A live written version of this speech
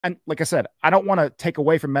and like I said, I don't want to take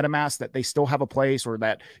away from MetaMask that they still have a place, or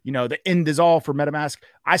that, you know, the end is all for MetaMask.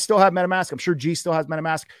 I still have MetaMask. I'm sure G still has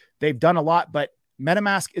MetaMask. They've done a lot, but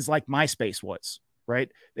MetaMask is like MySpace was,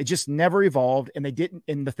 right? They just never evolved, and they didn't,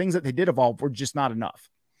 and the things that they did evolve were just not enough.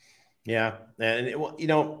 Yeah. And you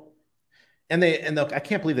know, and I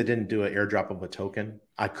can't believe they didn't do an airdrop of a token.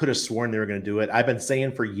 I could have sworn they were going to do it. I've been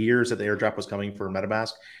saying for years that the airdrop was coming for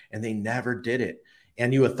MetaMask, and they never did it.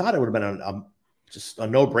 And you would have thought it would have been just a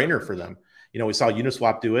no-brainer for them. You know, we saw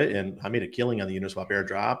Uniswap do it, and I made a killing on the Uniswap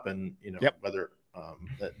airdrop, and you know, whether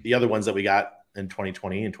the other ones that we got in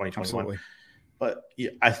 2020 and 2021. Absolutely. But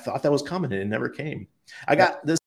I thought that was coming, and it never came. I got this